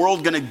was the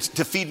world going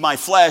to feed my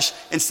flesh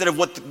instead of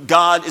what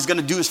God is going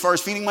to do as far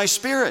as feeding my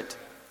spirit.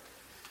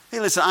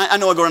 Hey, listen, I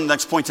know I'll go on to the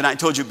next point tonight. I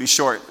told you it'd be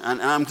short,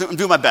 and I'm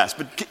doing my best,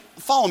 but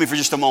follow me for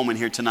just a moment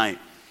here tonight.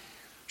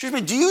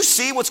 Do you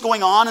see what's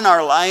going on in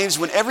our lives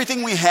when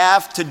everything we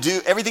have to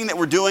do, everything that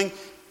we're doing,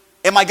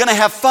 am I going to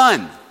have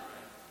fun?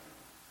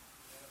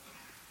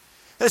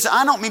 Listen,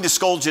 I don't mean to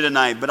scold you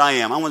tonight, but I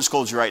am. I want to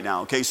scold you right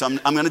now, okay? So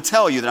I'm going to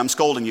tell you that I'm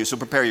scolding you, so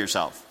prepare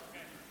yourself.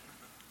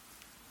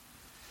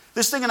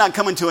 This thing of not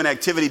coming to an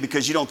activity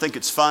because you don't think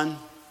it's fun,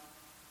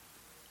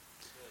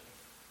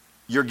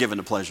 you're given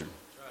to pleasure.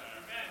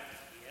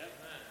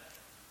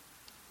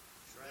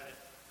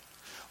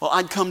 Well,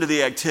 I'd come to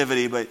the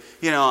activity, but,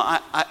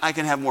 I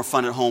can have more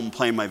fun at home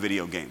playing my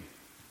video game.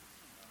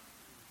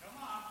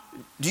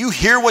 Do you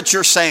hear what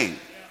you're saying?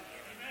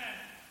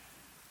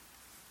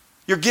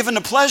 You're given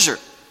to pleasure.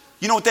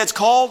 You know what that's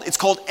called? It's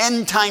called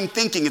end-time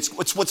thinking.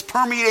 It's what's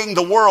permeating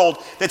the world,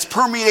 that's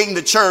permeating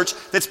the church,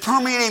 that's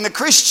permeating the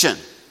Christian.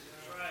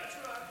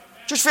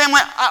 Church family,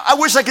 I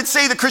wish I could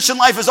say the Christian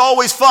life is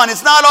always fun.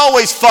 It's not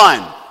always fun.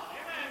 Amen.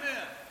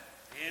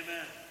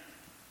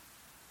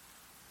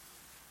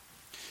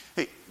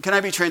 Hey, can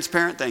I be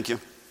transparent? Thank you.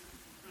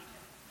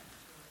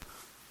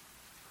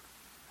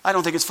 I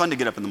don't think it's fun to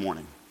get up in the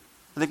morning.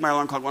 I think my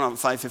alarm clock went off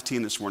at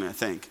 5:15 this morning, I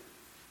think.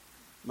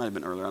 Might have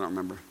been earlier, I don't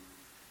remember.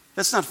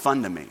 That's not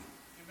fun to me. Amen.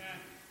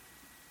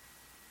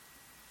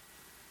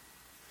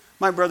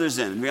 My brother's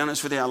in. To be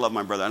honest with you, I love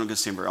my brother. I don't get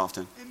to see him very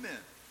often. Amen.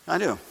 I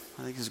do.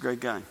 I think he's a great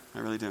guy. I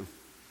really do.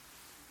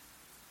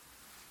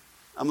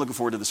 I'm looking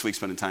forward to this week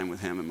spending time with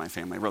him and my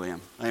family. I really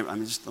am.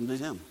 I'm just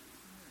him.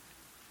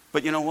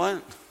 But you know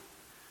what?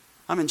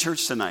 I'm in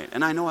church tonight,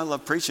 and I know I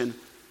love preaching.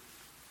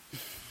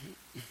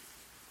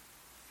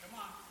 Come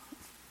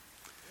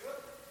on.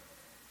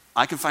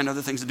 I can find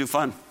other things to do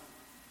fun.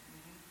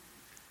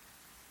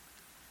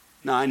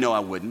 Now, I know I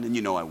wouldn't, and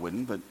you know I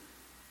wouldn't, but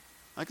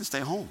I can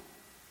stay home.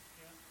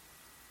 Yeah.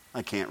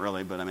 I can't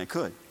really, but I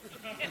could.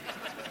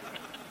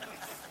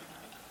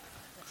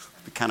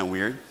 Be kind of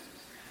weird.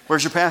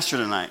 Where's your pastor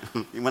tonight?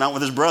 He went out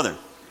with his brother.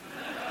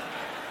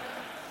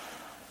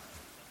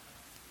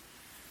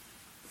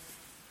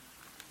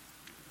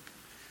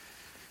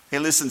 Hey,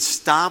 listen,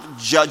 stop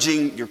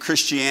judging your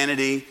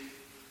Christianity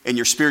and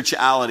your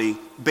spirituality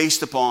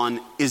based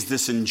upon, is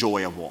this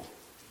enjoyable?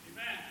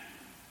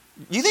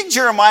 You think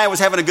Jeremiah was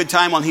having a good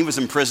time while he was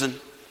in prison?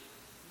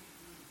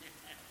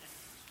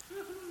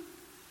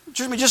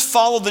 Just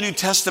follow the New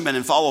Testament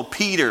and follow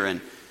Peter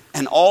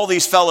and all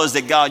these fellows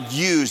that God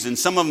used, and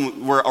some of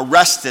them were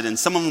arrested, and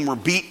some of them were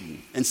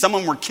beaten, and some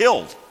of them were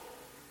killed.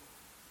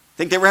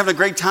 Think they were having a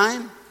great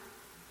time?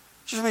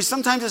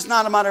 Sometimes it's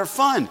not a matter of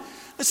fun.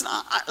 Listen,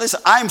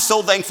 I am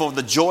so thankful.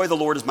 The joy of the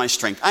Lord is my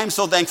strength. I am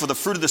so thankful. The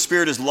fruit of the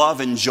Spirit is love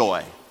and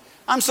joy.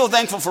 I'm so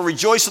thankful for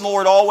rejoice in the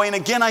Lord always, and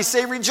again I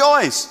say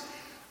rejoice.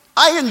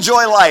 I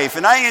enjoy life,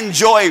 and I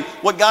enjoy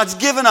what God's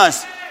given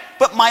us.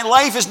 But my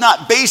life is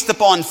not based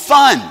upon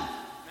fun.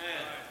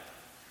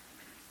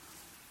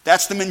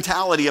 That's the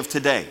mentality of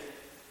today.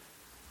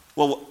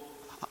 Well,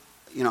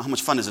 how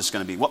much fun is this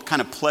going to be? What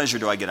kind of pleasure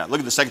do I get out? Look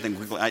at the second thing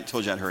quickly. I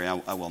told you I'd hurry.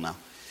 I will now.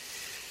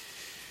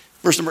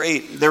 Verse number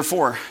 8.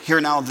 Therefore,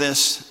 hear now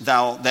this,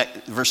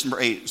 verse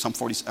number 8,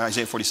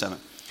 Isaiah 47.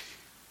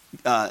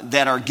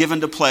 That are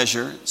given to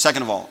pleasure.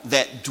 Second of all,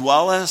 that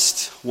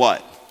dwellest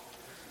what?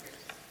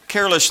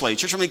 Carelessly.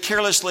 Church,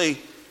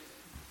 carelessly,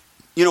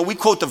 we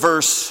quote the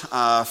verse,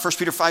 1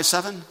 Peter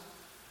 5:7.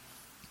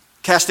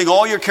 Casting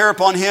all your care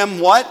upon him,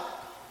 what?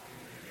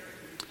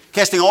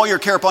 Casting all your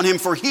care upon him,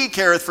 for he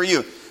careth for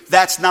you.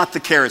 That's not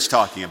the care it's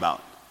talking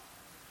about.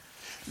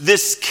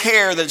 This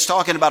care that it's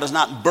talking about is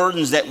not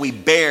burdens that we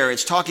bear.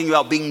 It's talking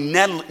about being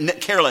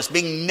careless,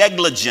 being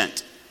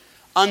negligent,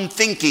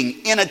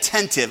 unthinking,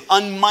 inattentive,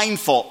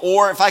 unmindful,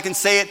 or if I can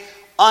say it,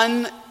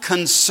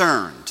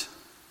 unconcerned.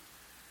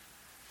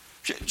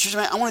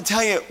 I want to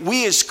tell you,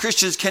 we as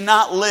Christians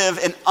cannot live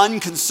an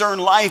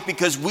unconcerned life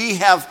because we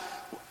have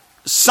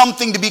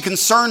something to be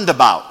concerned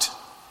about.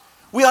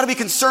 We ought to be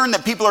concerned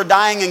that people are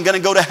dying and going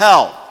to go to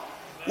hell.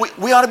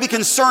 We ought to be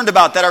concerned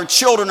about that our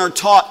children are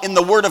taught in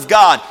the Word of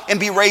God and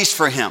be raised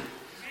for Him.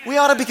 We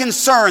ought to be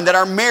concerned that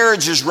our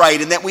marriage is right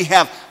and that we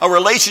have a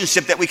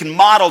relationship that we can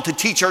model to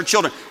teach our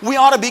children. We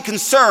ought to be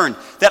concerned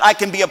that I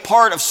can be a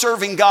part of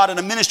serving God in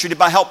a ministry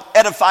to help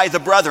edify the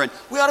brethren.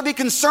 We ought to be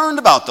concerned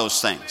about those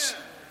things.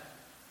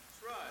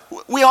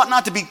 We ought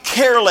not to be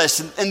careless,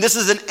 and this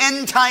is an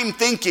end-time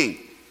thinking.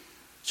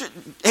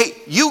 Hey,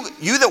 you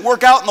that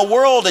work out in the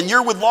world and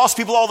you're with lost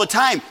people all the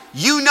time,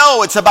 you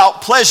know it's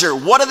about pleasure.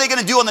 What are they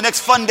going to do on the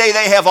next fun day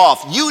they have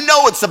off? You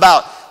know it's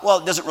about, well,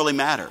 it doesn't really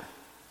matter.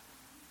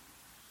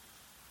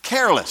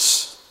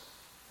 Careless.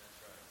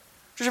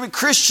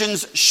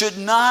 Christians should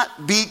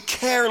not be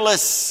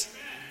careless.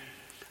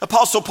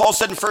 Apostle Paul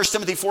said in 1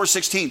 Timothy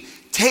 4:16,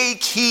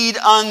 take heed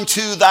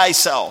unto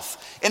thyself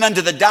and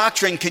unto the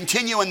doctrine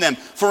continue in them.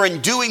 For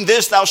in doing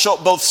this thou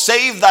shalt both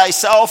save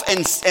thyself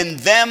and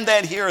them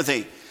that hear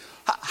thee.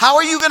 How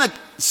are you going to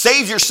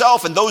save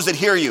yourself and those that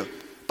hear you?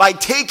 By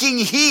taking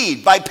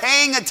heed, by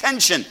paying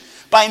attention,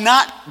 by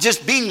not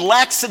just being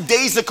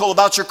lackadaisical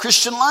about your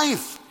Christian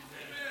life.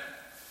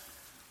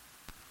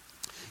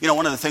 You know,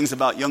 one of the things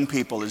about young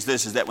people is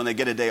that when they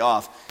get a day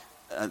off,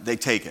 they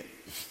take it.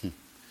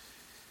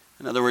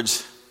 In other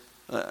words,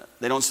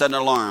 they don't set an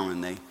alarm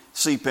and they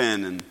sleep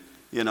in, and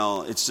you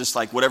know, it's just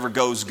like whatever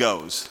goes,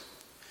 goes.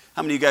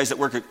 How many of you guys that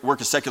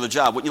work a secular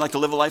job, wouldn't you like to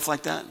live a life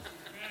like that?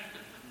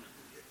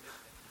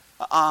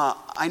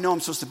 I know I'm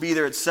supposed to be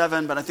there at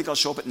 7, but I think I'll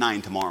show up at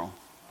 9 tomorrow.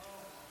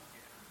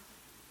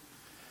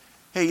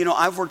 Hey, you know,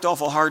 I've worked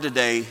awful hard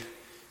today,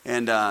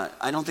 and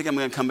I don't think I'm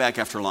going to come back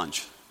after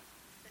lunch.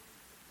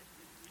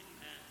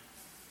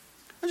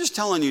 I'm just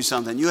telling you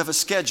something. You have a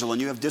schedule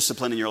and you have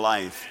discipline in your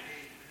life.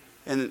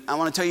 And I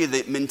want to tell you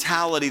the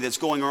mentality that's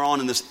going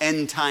on in this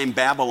end-time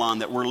Babylon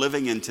that we're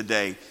living in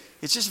today,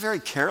 it's just very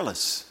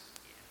careless.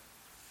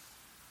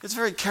 It's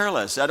very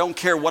careless. I don't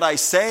care what I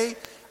say.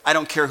 I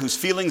don't care whose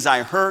feelings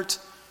I hurt.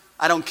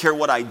 I don't care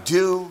what I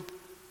do.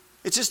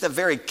 It's just a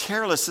very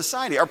careless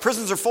society. Our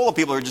prisons are full of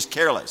people who are just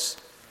careless.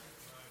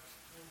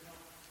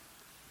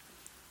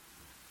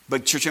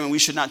 But church, we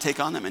should not take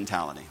on that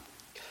mentality.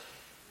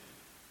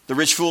 The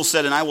rich fool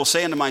said, and I will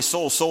say unto my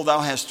soul, soul, thou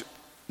hast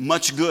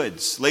much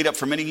goods laid up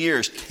for many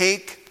years.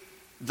 Take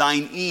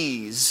thine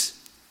ease,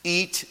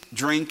 eat,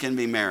 drink, and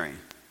be merry.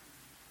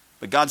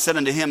 But God said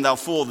unto him, thou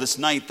fool, this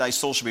night thy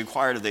soul shall be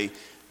required of thee.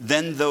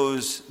 Then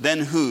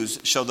whose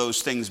shall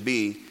those things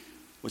be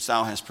which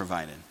thou hast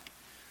provided?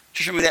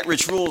 Just that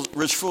rich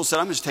fool said,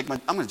 I'm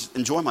going to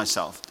enjoy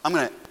myself. I'm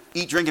going to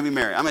eat, drink, and be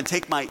merry. I'm going to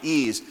take my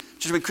ease.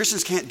 Just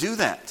Christians can't do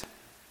that.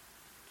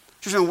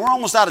 Just we're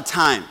almost out of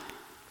time.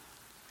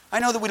 I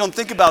know that we don't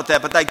think about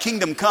that, but thy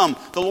kingdom come.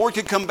 The Lord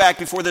could come back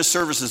before this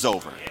service is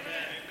over. Amen.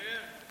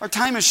 Our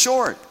time is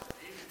short.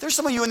 There's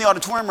some of you in the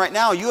auditorium right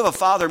now, you have a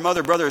father,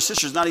 mother, brother, or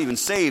sister who's not even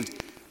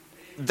saved.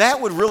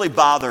 That would really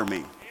bother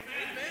me.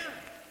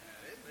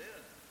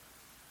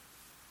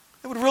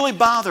 It would really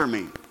bother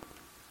me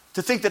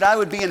to think that I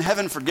would be in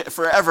heaven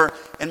forever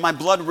and my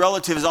blood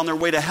relative is on their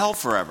way to hell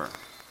forever.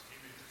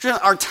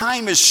 Our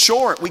time is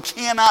short. We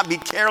cannot be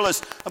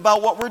careless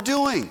about what we're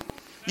doing.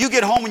 You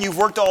get home and you've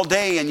worked all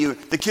day and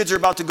the kids are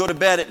about to go to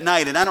bed at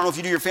night, and I don't know if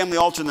you do your family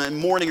altar in the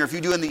morning or if you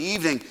do in the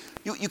evening.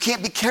 You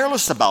can't be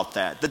careless about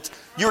that.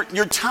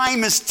 Your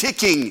time is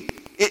ticking.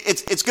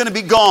 It's going to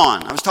be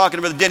gone. I was talking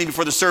to Brother Denny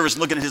before the service,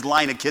 looking at his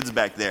line of kids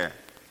back there.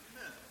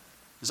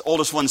 His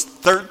oldest one's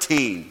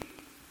 13.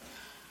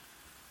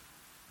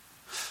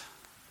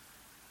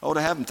 Oh,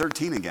 to have him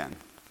 13 again.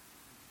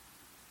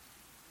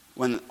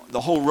 When the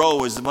whole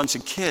row is a bunch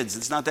of kids,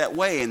 it's not that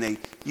way. And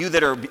you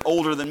that are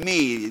older than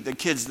me, the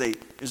kids,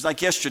 it's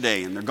like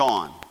yesterday and they're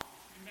gone.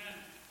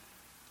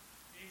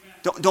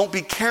 Amen. Don't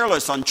be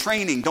careless on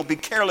training. Don't be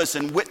careless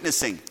in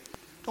witnessing.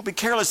 Don't be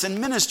careless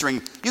in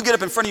ministering. You get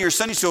up in front of your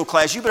Sunday school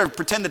class, you better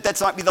pretend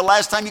that might be the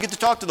last time you get to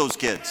talk to those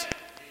kids.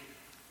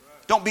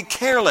 Don't be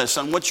careless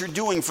on what you're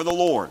doing for the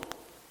Lord.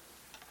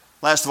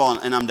 Last of all,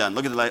 and I'm done.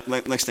 Look at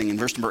the next thing in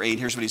verse number 8.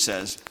 Here's what he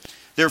says.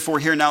 Therefore,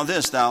 hear now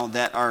this, thou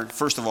that art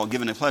first of all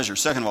given to pleasure,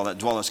 second of all, that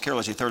dwellest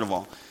carelessly, third of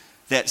all,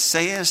 that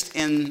sayest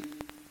in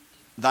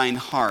thine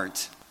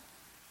heart,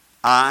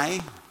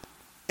 I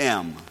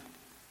am,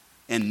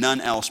 and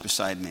none else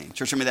beside me.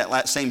 Church, remember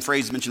that same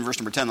phrase mentioned in verse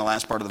number 10, the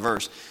last part of the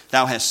verse.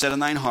 Thou hast said in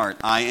thine heart,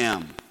 I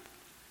am,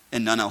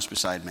 and none else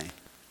beside me.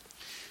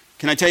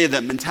 Can I tell you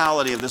the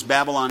mentality of this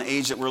Babylon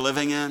age that we're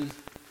living in?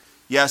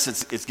 Yes,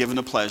 it's given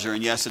to pleasure,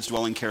 and yes, it's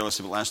dwelling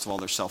carelessly, but last of all,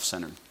 they're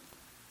self-centered.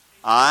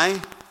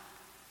 I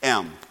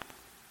am.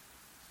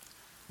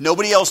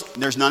 Nobody else,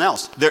 there's none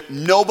else.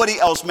 Nobody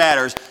else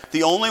matters.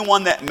 The only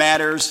one that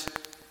matters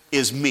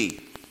is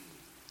me.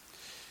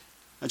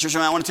 Now, church,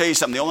 I want to tell you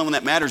something. The only one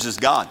that matters is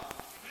God.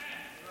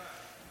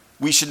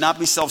 We should not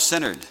be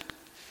self-centered.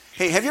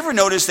 Hey, have you ever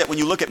noticed that when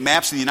you look at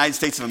maps of the United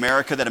States of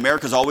America, that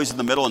America's always in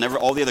the middle and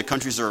all the other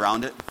countries are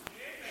around it?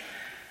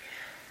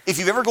 If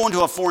you've ever gone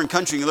to a foreign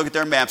country and you look at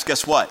their maps,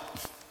 guess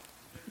what?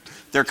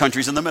 Their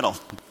country's in the middle.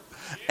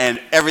 And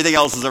everything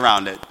else is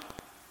around it.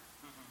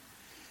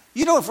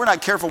 You know, if we're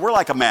not careful, we're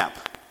like a map.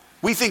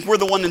 We think we're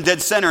the one in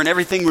dead center and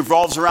everything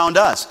revolves around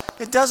us.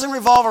 It doesn't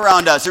revolve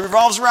around us. It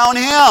revolves around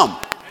Him.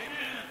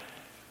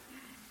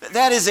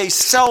 That is a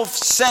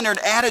self-centered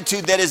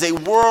attitude. That is a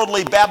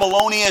worldly,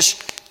 Babylonish,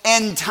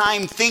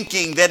 end-time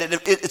thinking. That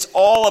it's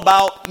all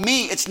about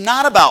me. It's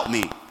not about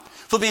me.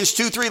 Philippians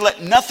 2:3,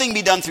 let nothing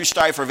be done through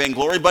strife or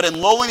vainglory, but in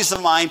lowliness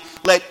of mind,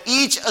 let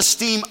each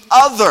esteem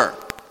other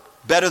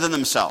better than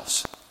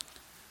themselves.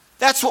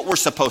 That's what we're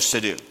supposed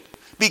to do.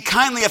 Be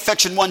kindly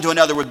affectioned one to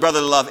another with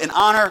brotherly love, in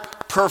honor,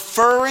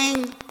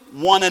 preferring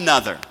one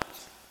another.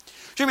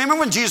 Do you remember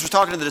when Jesus was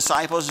talking to the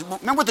disciples?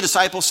 Remember what the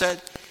disciples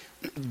said?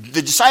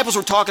 The disciples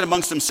were talking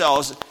amongst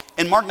themselves.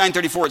 In Mark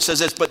 9:34 it says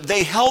this, but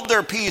they held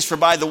their peace, for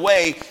by the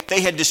way,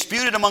 they had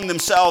disputed among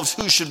themselves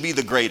who should be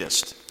the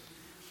greatest.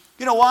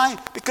 You know why?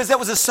 Because that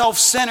was a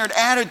self-centered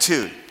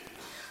attitude.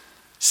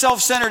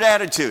 Self-centered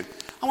attitude.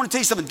 I want to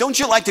tell you something. Don't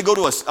you like to go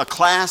to a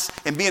class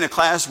and be in a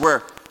class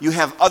where you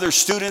have other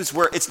students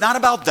where it's not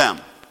about them?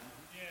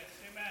 Yes,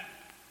 amen.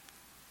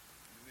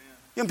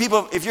 You know,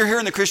 people, if you're here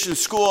in the Christian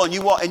school and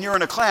you're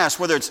in a class,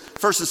 whether it's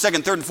first and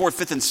second, third and fourth,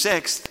 fifth and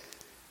sixth,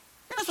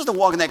 you're not supposed to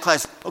walk in that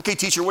class, okay,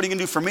 teacher, what are you going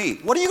to do for me?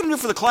 What are you going to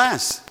do for the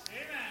class?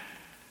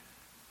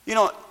 You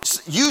know,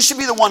 you should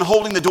be the one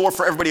holding the door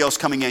for everybody else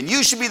coming in.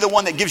 You should be the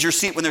one that gives your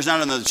seat when there's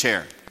not another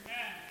chair. Amen.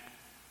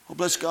 Oh,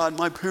 bless God,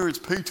 my parents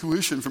pay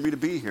tuition for me to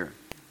be here.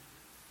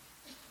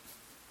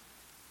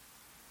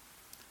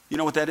 You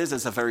know what that is?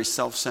 It's a very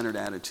self-centered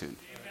attitude.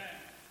 Amen.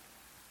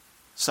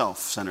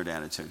 Self-centered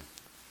attitude.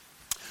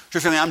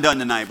 Church family, I'm done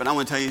tonight, but I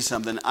want to tell you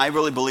something. I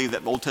really believe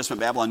that Old Testament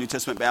Babylon, New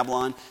Testament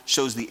Babylon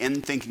shows the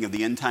end thinking of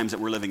the end times that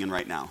we're living in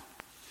right now.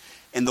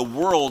 And the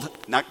world,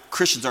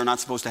 Christians are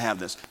not supposed to have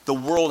this. The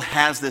world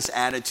has this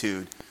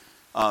attitude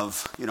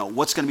of, you know,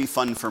 what's going to be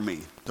fun for me?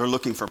 They're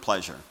looking for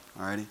pleasure,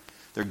 all righty?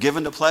 They're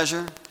given to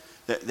pleasure.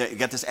 They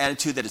get this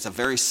attitude that it's a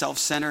very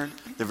self-centered.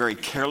 They're very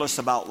careless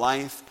about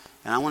life.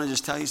 And I want to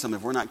just tell you something.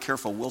 If we're not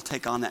careful, we'll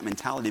take on that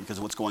mentality because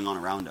of what's going on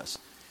around us.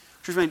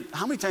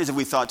 How many times have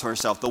we thought to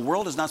ourselves, the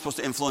world is not supposed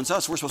to influence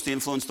us. We're supposed to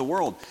influence the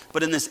world.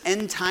 But in this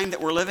end time that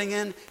we're living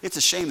in, it's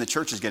a shame the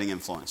church is getting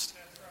influenced.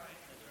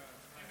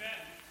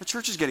 The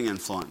church is getting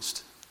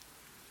influenced.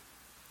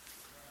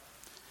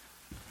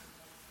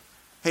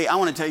 Hey, I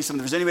want to tell you something.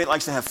 If there's anybody that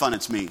likes to have fun,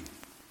 it's me.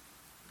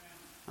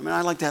 I mean,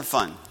 I like to have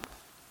fun.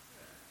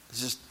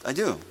 It's just, I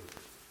do.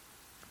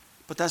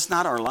 But that's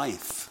not our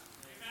life.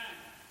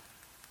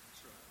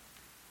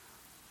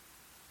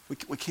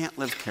 We can't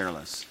live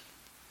careless.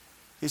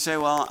 You say,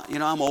 well, you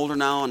know, I'm older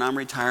now and I'm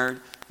retired.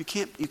 You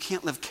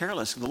can't live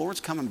careless. The Lord's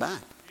coming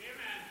back.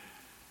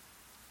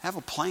 Have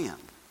a plan.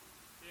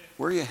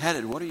 Where are you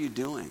headed? What are you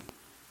doing?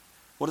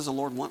 What does the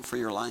Lord want for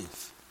your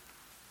life?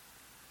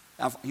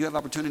 You have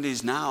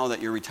opportunities now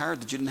that you're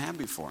retired that you didn't have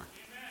before.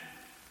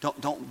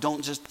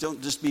 Don't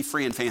just be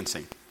free and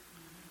fancy.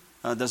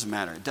 It doesn't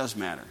matter. It does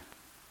matter.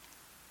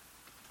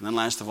 And then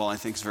last of all, I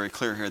think it's very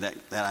clear here that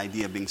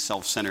idea of being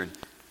self-centered.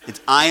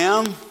 It's I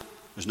am,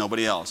 there's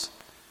nobody else.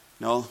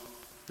 No,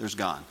 there's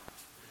God.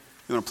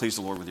 You want to please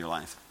the Lord with your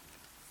life.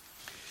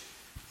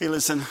 Hey,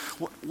 listen,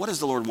 what does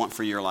the Lord want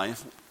for your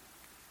life?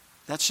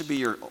 That should be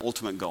your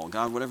ultimate goal.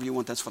 God, whatever you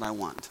want, that's what I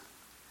want.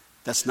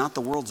 That's not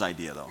the world's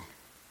idea, though.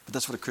 But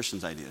that's what a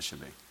Christian's idea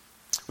should be.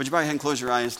 Would you bow your head and close your eyes?